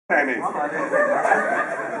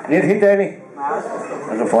Nicht hinter rein?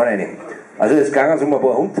 Also vorne rein. Also es ging um ein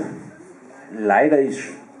paar Hunde. Leider ist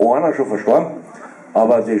einer schon verstorben,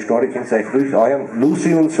 aber die Story könnt ihr euch ruhig anhören.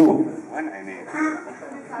 Lucy und so.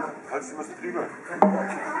 Kannst du was drüber?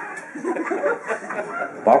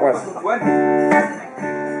 Bauch was.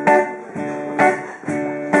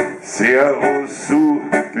 Servus, Su,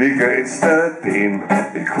 wie geht's dir dem?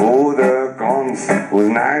 Ich kann dir ganz was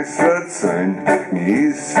Neues erzählen. Mir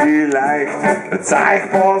ist vielleicht ein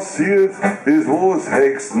Zeug passiert, das was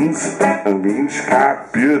höchstens ein Mensch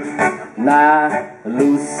kapiert. Na,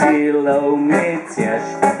 Lucy, lau mich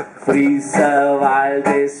zuerst, Frieser, weil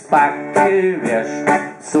das Backe wirst,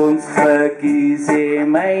 sonst vergiss ich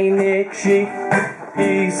meine Geschichte.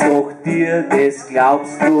 Ich sag dir, das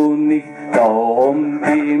glaubst du nicht, da haben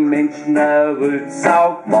die Menschen eine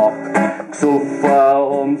Wildsau gemacht. Gesoffen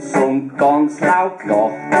haben's und ganz laut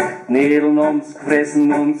gelacht. Nädeln haben's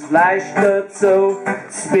gefressen und das Fleisch dazu.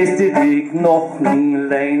 Das Beste, die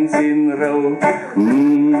Knochenlein sind roh.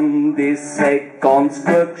 Das hat ganz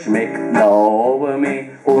gut geschmeckt. Na, aber mich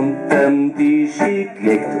unterm Tisch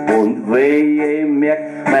gelegt. Und wenn ich merk,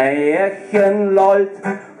 mein Härchen lallt,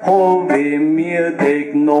 hab ich mir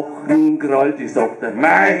die Knochen gerollt. Ich sagte,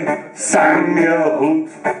 Nein, sind wir Hund.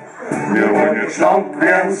 Wir wollen nicht schlank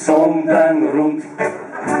werden, sondern rund.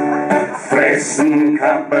 Fressen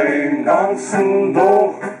kann man den ganzen Tag,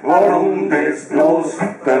 warum das bloß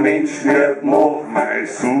der Mensch nicht macht, mein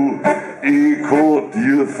Su. Ich kann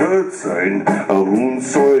dir verzeihen, ein Hund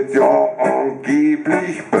sollte ja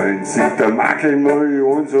angeblich bellen. Sieht der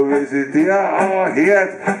Mackelmillion, so wie sich der anhört.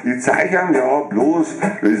 Ich zeig ihm ja bloß,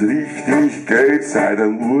 wie's richtig geht. Seit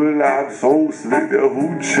dem Urlaub sagst wie der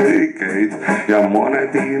Hund schön geht. Ja, meiner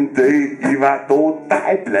den Day, ich war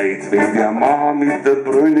total blöd, wenn der Mann mit der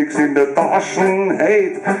Brünnix in der Taschen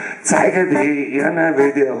hält. Zeige dir einer,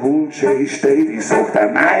 wie der Hund schön steht. Ich sag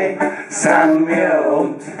dir, nein, sind wir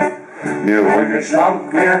Hund. Wir wollen nicht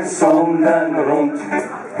schlank werden, sondern rund.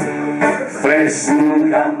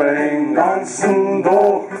 Fressen kann man den ganzen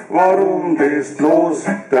Tag, warum das bloß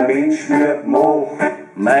der Mensch nicht macht.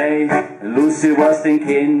 mei, Lucy, was den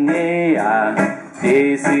kenn ich auch.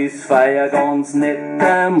 Das ist Feier ganz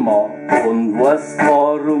netter Mann. Und weißt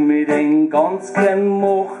warum ich den ganz gern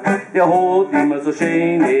mach? Der hat immer so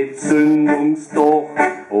schöne Zündungstage.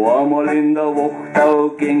 Einmal in der Woche, da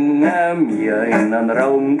gingen wir in einen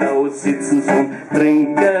Raum, da sitzen und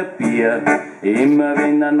trinken Bier. Immer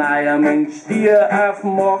wenn ein neuer Mensch dir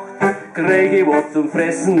aufmacht, krieg ich was zum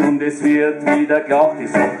Fressen und es wird wieder gelacht.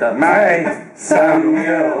 Ich sag dir, Nein, sind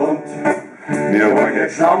wir Hund. Wir wollen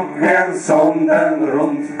nicht schlank werden, sondern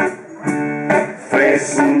rund.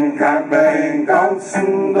 Fressen kann man den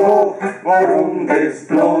ganzen Tag, warum das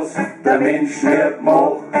bloß der Mensch nicht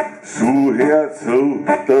macht. So hör zu,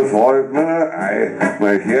 da fällt mir ein,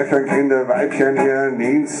 mein Herrchen kennt der Weibchen ja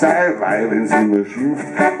nicht sein, weil wenn sie mir schimpft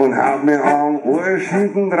und haut mir am Arsch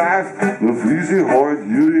hinten drauf, dann fließ ich halt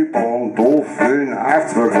ihre Pantoffeln auf.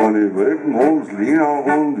 Zwar keine Welpen haben's, Lena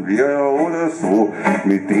und Vera oder so,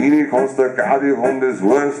 mit denen kannst du gar nicht haben, das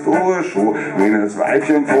weißt du aber schon. Wenn das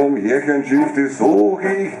Weibchen vom Herrchen schimpft, das sag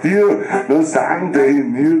ich dir, dann sind die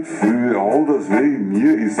nicht viel anders wie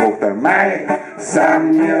mir. Ich sag dir, mei,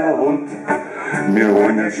 sind wir Hund. Wir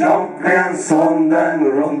wollen nicht schlank werden, sondern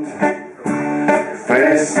rund.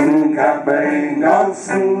 Fressen kann man den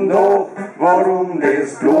ganzen Tag, warum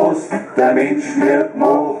das bloß der Mensch nicht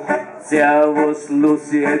macht. Servus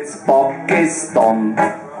Lucy, jetzt Pakistan.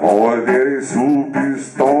 Aber der ist so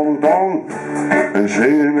bis dann. Ein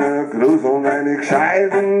schöner Gruß an eine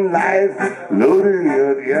gescheiten Leid.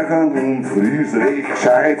 Loriniert Erkan und Fries recht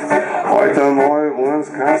gescheit. Heute mal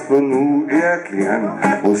eins kannst du nur erklären.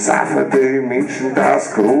 Und saffen die Menschen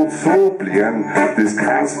das grad so blären. Das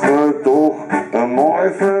kannst du doch einmal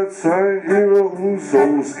verzeihen über uns,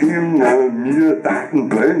 sonst immer mir Daten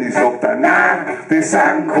blöden. Ich sag dir, nein, das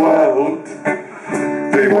sind kein Hund.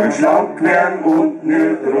 Die wollen schlank werden und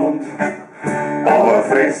nicht rund. Aber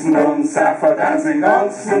fressen und saffen dann den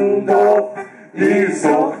ganzen Tag. Ich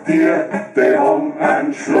sag dir, die haben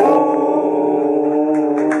einen Schlag.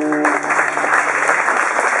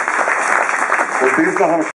 Und das noch am